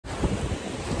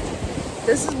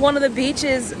This is one of the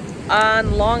beaches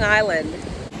on Long Island.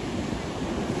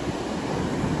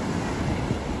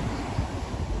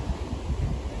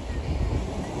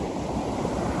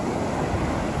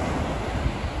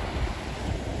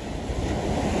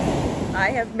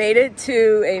 I have made it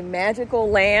to a magical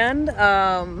land,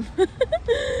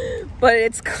 but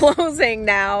it's closing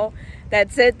now.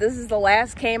 That's it. This is the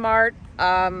last Kmart.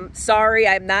 Sorry,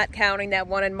 I'm not counting that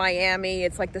one in Miami.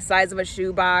 It's like the size of a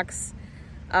shoebox.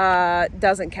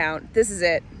 Doesn't count. This is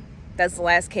it. That's the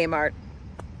last Kmart.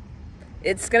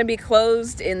 It's going to be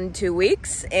closed in 2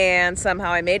 weeks, and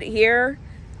somehow I made it here.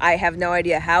 I have no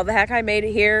idea how the heck I made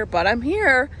it here, but I'm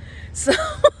here. So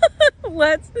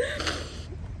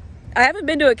I haven't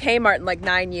been to a Kmart in like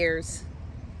 9 years.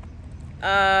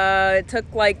 It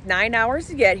took like 9 hours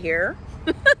to get here.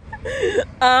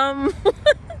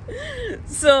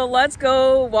 So let's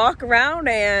go walk around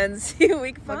and see what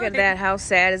we can find. Look at that. How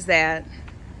sad is that?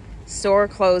 Store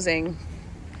closing.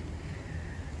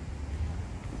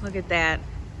 Look at that.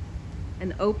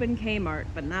 An open Kmart,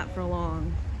 but not for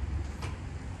long.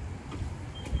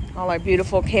 All our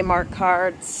beautiful Kmart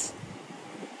cards.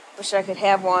 Wish I could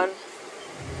have one.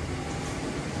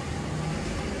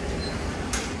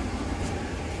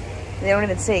 They don't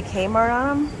even say Kmart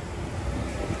on them.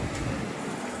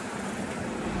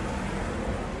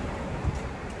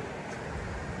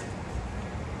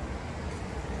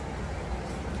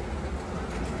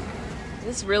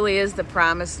 This really is the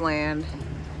promised land.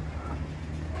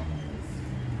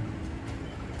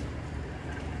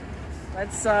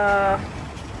 Let's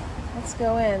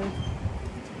go in.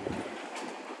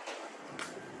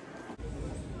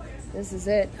 This is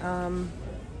it.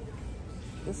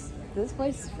 This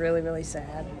place is really, really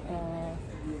sad.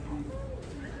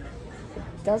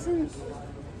 It doesn't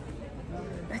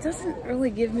really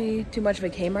give me too much of a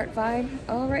Kmart vibe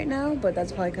right now, but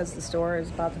that's probably because the store is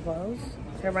about to close.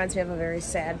 It reminds me of a very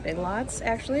sad Big Lots,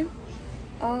 actually.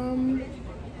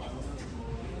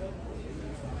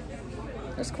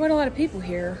 There's quite a lot of people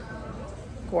here,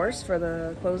 of course, for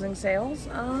the closing sales.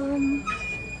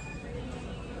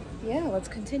 Yeah, let's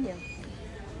continue.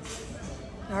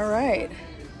 All right.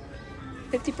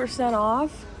 50%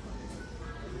 off.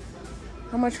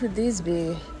 How much would these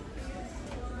be?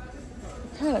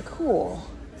 Kind of cool.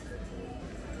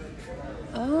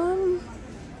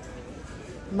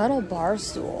 Metal bar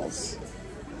stools.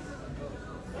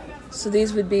 So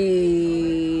these would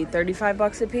be 35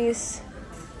 bucks a piece.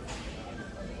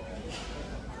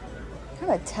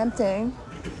 Kind of tempting.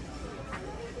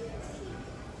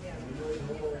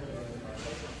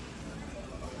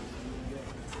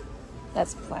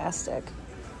 That's plastic.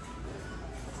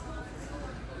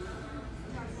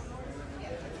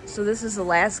 So this is the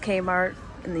last Kmart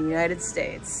in the United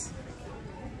States.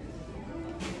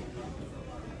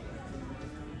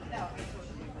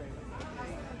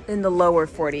 In the lower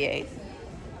 48.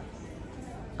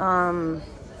 All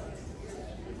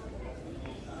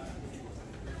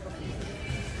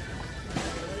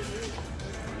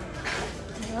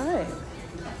right.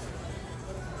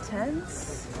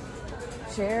 Tents,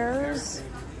 chairs.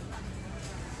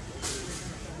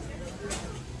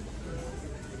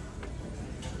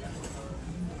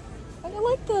 I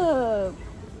like the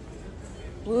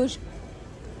bluish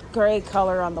gray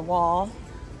color on the wall.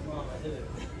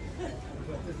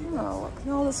 Oh, look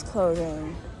at all this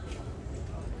clothing.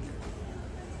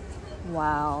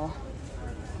 Wow.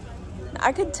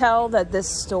 I could tell that this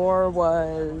store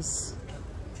was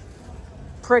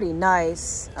pretty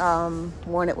nice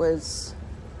when it was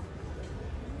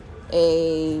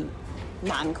a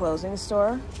non-closing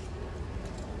store.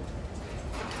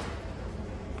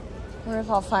 I wonder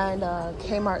if I'll find a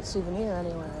Kmart souvenir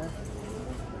anywhere.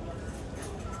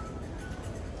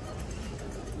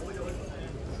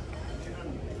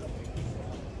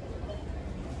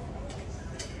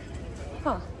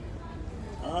 Huh.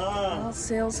 All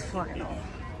sales final.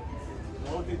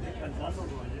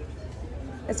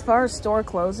 As far as store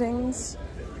closings,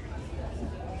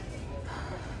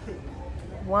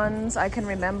 ones I can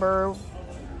remember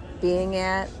being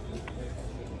at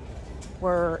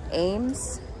were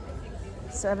Ames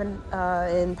 7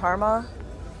 in Parma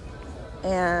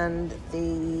and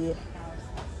the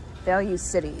Value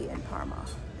City in Parma.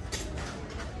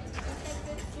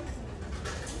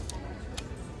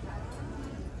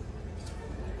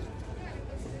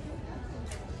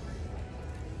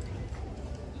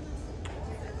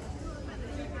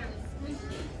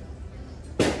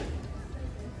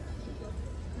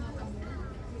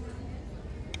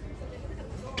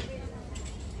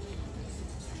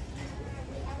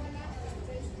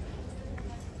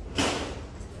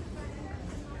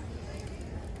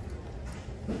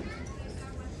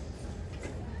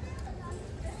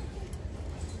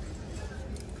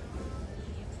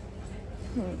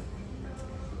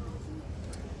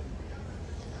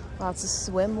 Lots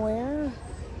of swimwear.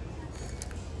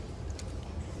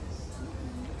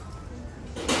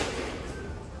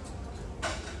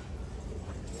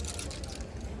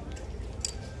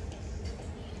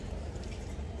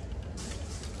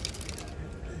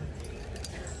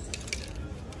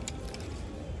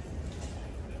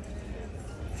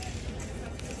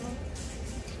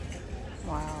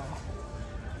 Wow.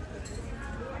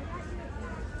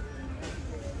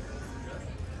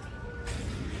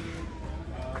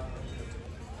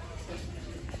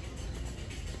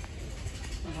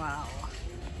 Wow.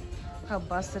 How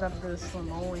busted up this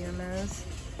linoleum is.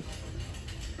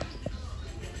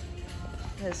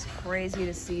 It's crazy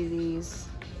to see these.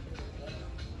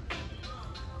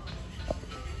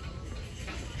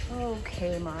 Oh,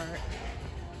 KMART.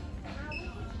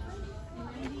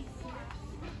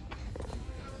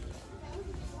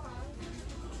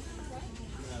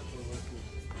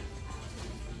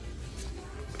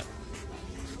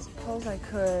 Suppose I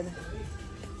could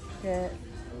get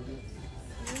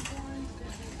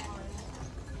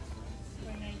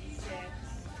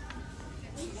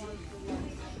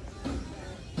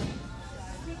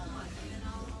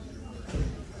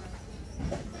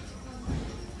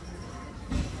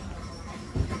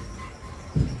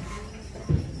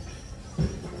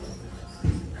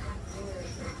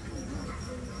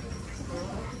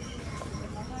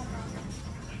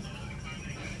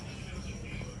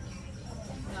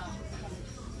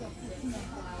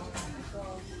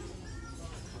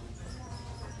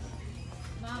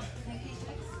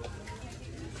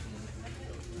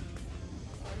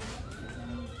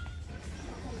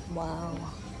wow.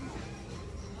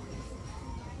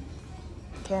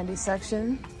 Candy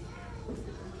section.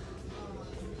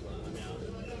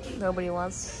 Nobody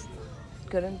wants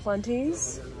Good and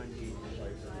Plenty's.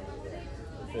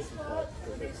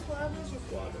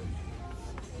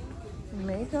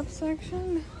 Makeup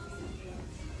section.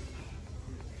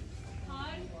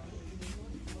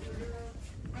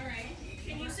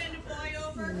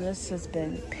 And this has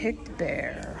been picked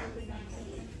bare.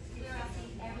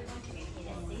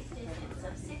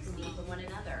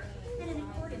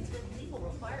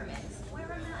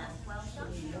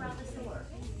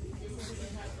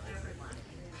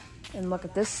 And look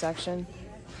at this section.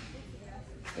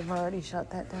 They've already shut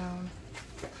that down.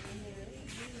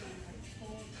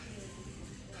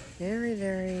 Very,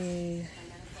 very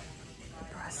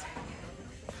depressing.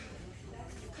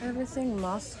 Everything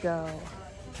must go.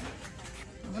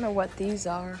 I wonder what these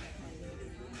are.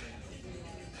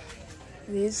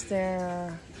 These,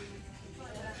 they're,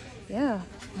 yeah,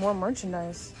 more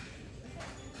merchandise.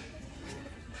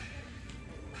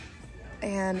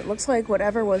 And it looks like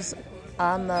whatever was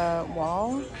on the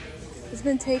wall has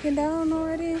been taken down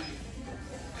already.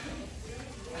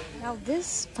 Now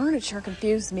this furniture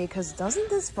confused me because doesn't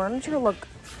this furniture look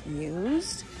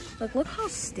used? Like, look how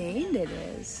stained it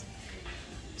is.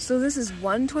 So this is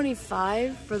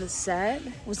 $125 for the set.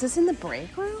 Was this in the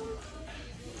break room?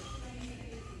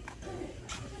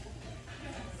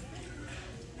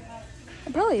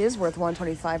 It probably is worth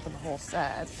 $125 for the whole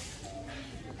set.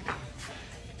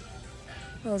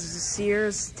 Oh, this is a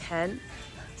Sears tent.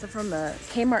 It's from the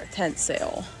KMART tent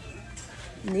sale.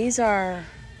 And these are,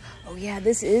 oh yeah,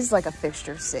 this is like a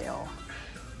fixture sale.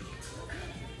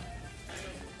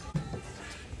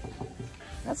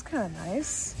 That's kind of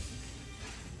nice.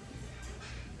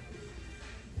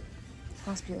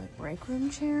 Must be like break room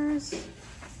chairs.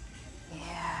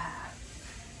 Yeah.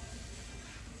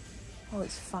 All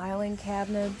these filing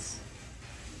cabinets.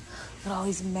 Look at all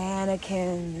these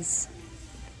mannequins.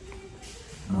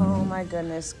 Oh my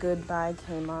goodness, goodbye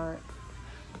KMART.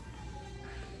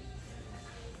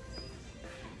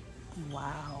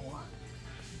 Wow.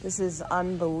 This is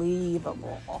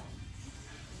unbelievable.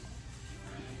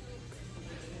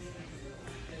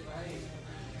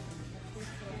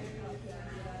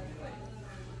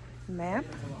 Map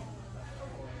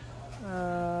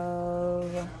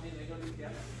of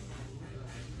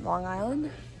Long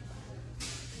Island.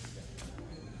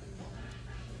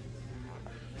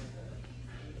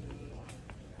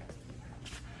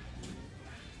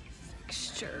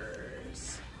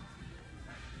 Fixtures.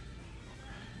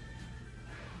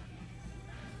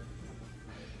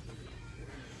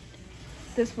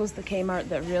 This was the KMART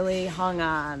that really hung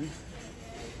on,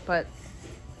 but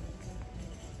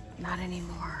not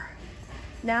anymore.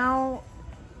 Now,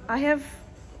 I have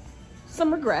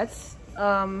some regrets.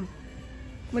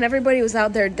 When everybody was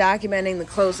out there documenting the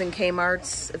closing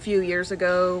KMARTs a few years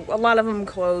ago, a lot of them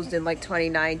closed in like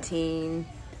 2019,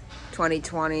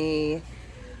 2020.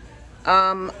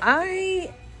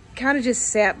 I kind of just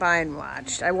sat by and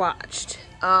watched. I watched.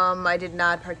 I did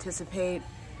not participate.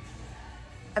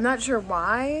 I'm not sure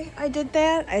why I did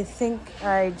that. I think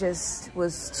I just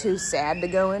was too sad to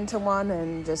go into one,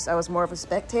 and I was more of a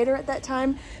spectator at that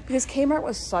time, because Kmart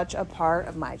was such a part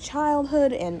of my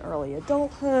childhood and early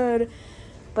adulthood.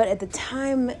 But at the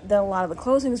time that a lot of the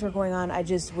closings were going on, I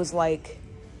just was like,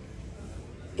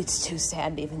 it's too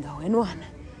sad to even go in one.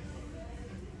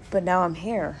 But now I'm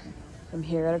here. I'm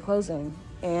here at a closing,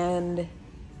 and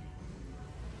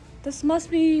this must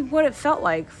be what it felt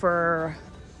like for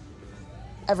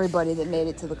everybody that made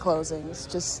it to the closings.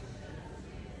 Just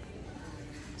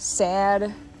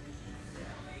sad,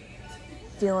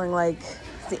 feeling like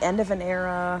it's the end of an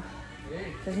era.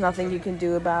 There's nothing you can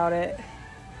do about it.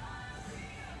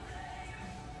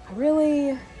 I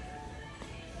really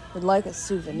would like a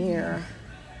souvenir.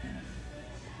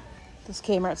 Does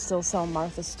Kmart still sell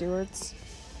Martha Stewart's?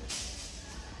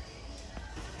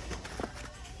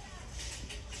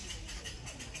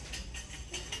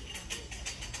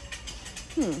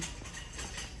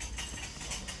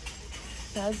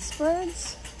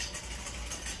 Bedspreads?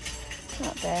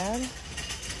 Not bad.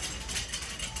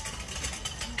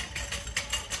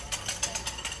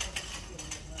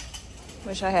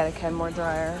 Wish I had a KMART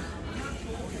dryer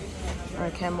or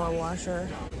a KMART washer.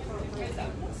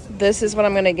 This is what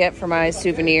I'm gonna get for my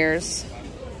souvenirs.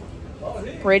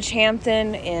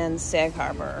 Bridgehampton and Sag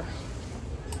Harbor,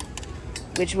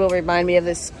 which will remind me of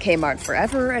this Kmart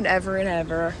forever and ever and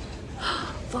ever.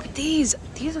 Look at these.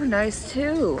 These are nice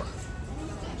too.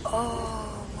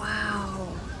 Oh, wow.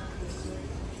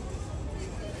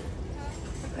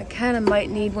 I kind of might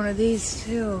need one of these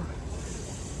too.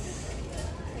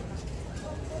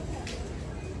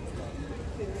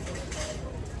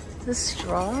 This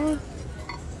straw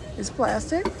is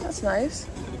plastic. That's nice.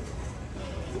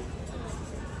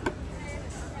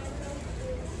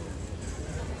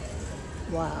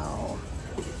 Wow.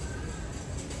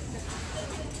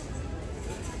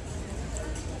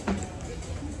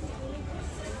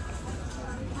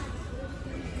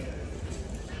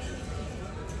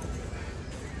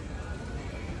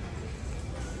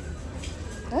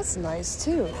 That's nice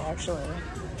too, actually.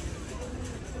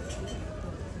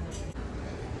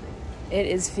 It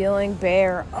is feeling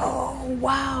bare. Oh,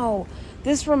 wow.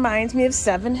 This reminds me of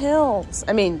Seven Hills.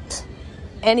 I mean,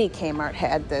 any Kmart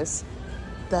had this.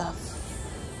 The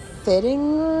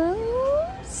fitting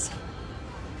rooms?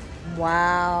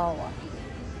 Wow.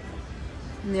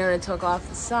 And there it took off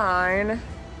the sign.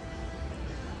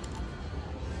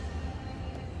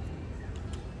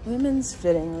 Women's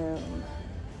fitting room.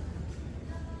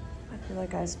 I feel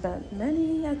like I spent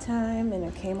many a time in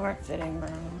a Kmart fitting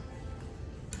room.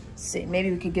 Let's see,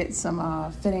 maybe we could get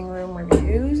some fitting room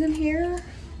reviews in here.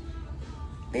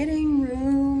 Fitting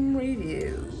room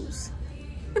reviews.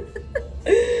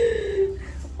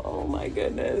 Oh my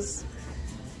goodness.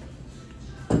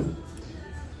 If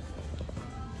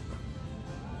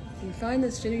you find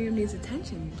this fitting room needs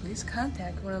attention, please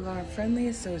contact one of our friendly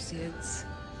associates.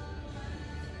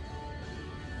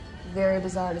 Very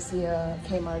bizarre to see a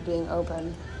Kmart being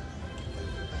open.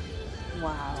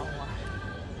 Wow.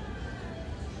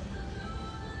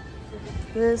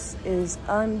 This is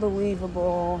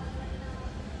unbelievable.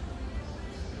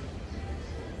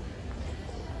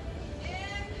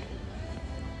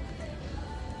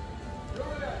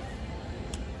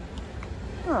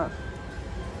 Huh.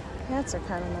 Cats are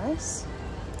kind of nice.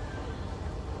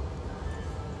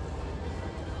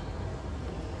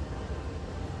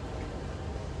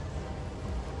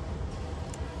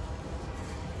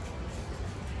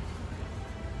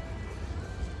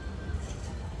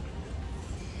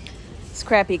 This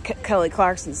crappy Kelly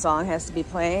Clarkson song has to be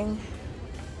playing.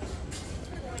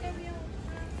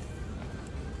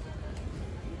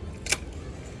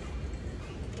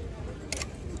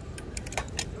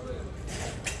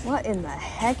 What in the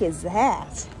heck is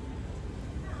that?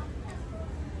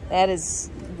 That is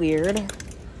weird.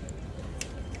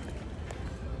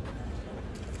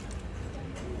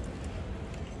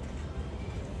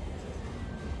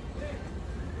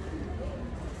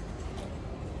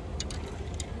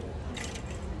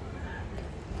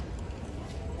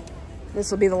 This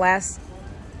will be the last,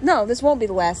 no, this won't be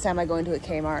the last time I go into a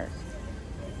Kmart.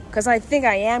 Because I think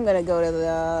I am going to go to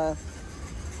the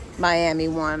Miami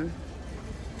one.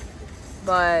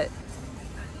 But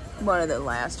one of the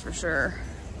last for sure.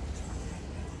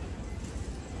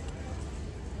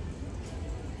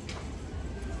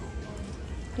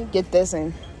 You get this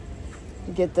and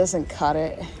cut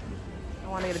it. I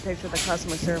want to get a picture of the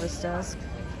customer service desk.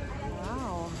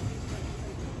 Wow.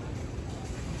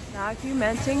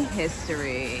 Documenting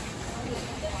history.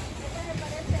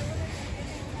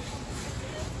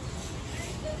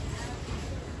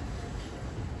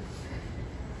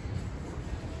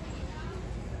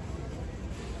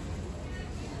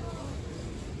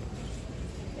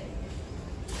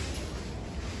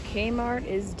 Kmart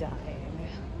is dying.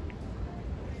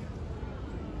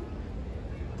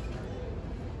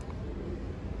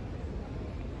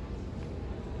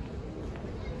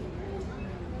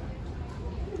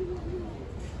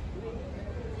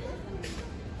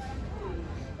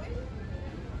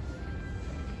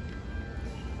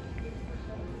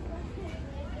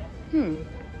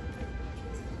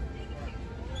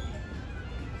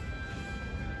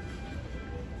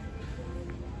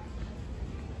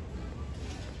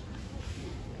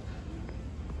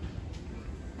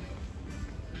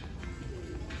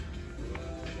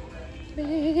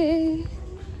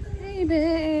 Baby,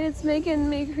 it's making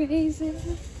me crazy.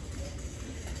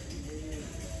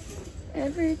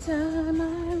 Every time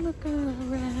I look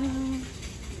around.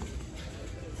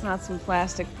 Not some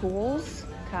plastic pools,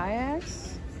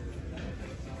 kayaks.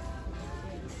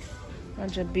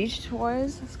 Bunch of beach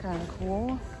toys, that's kind of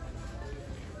cool.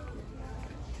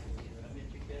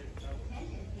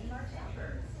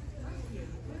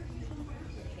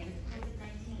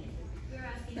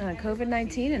 A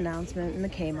COVID-19 announcement in the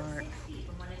KMART.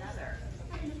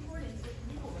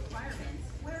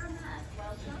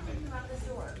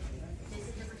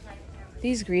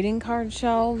 These greeting card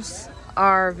shelves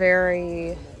are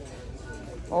very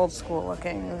old school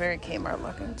looking, very KMART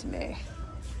looking to me.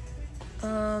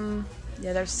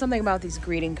 Yeah, there's something about these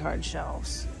greeting card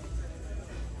shelves.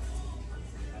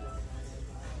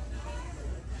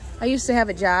 I used to have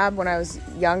a job when I was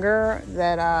younger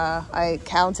that I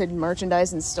counted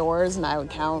merchandise in stores, and I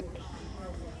would count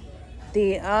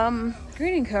the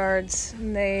greeting cards.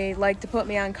 And they liked to put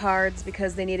me on cards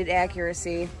because they needed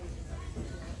accuracy.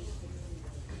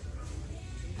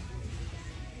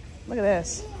 Look at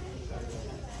this.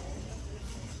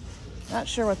 Not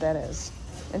sure what that is.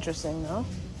 Interesting though.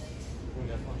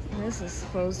 This is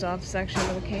closed off section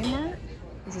of the KMART.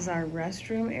 This is our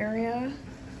restroom area.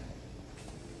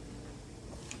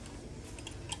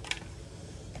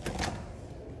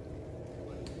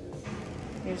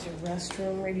 Here's your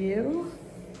restroom review.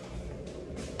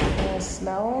 It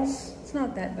smells. It's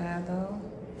not that bad though.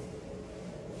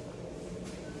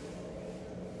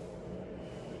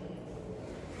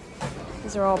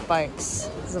 These are all bikes.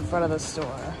 This is in front of the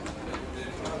store.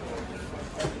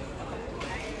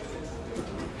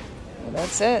 Well,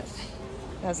 that's it.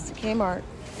 That's the KMART.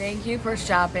 Thank you for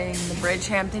shopping the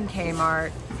Bridgehampton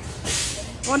KMART.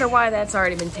 Wonder why that's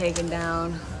already been taken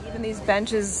down. Even these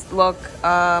benches look,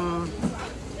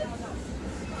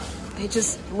 they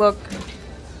just look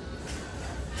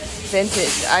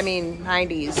vintage. I mean,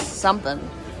 90s something.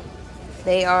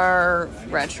 They are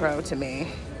retro to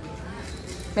me.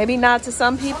 Maybe not to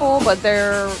some people, but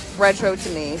they're retro to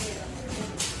me.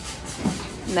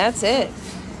 And that's it.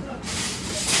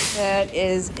 That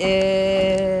is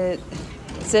it.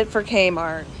 That's it for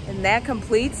KMART. And that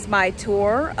completes my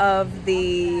tour of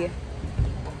the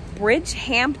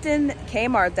Bridgehampton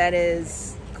KMART that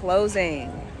is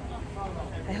closing.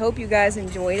 I hope you guys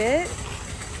enjoyed it,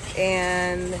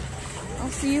 and I'll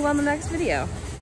see you on the next video.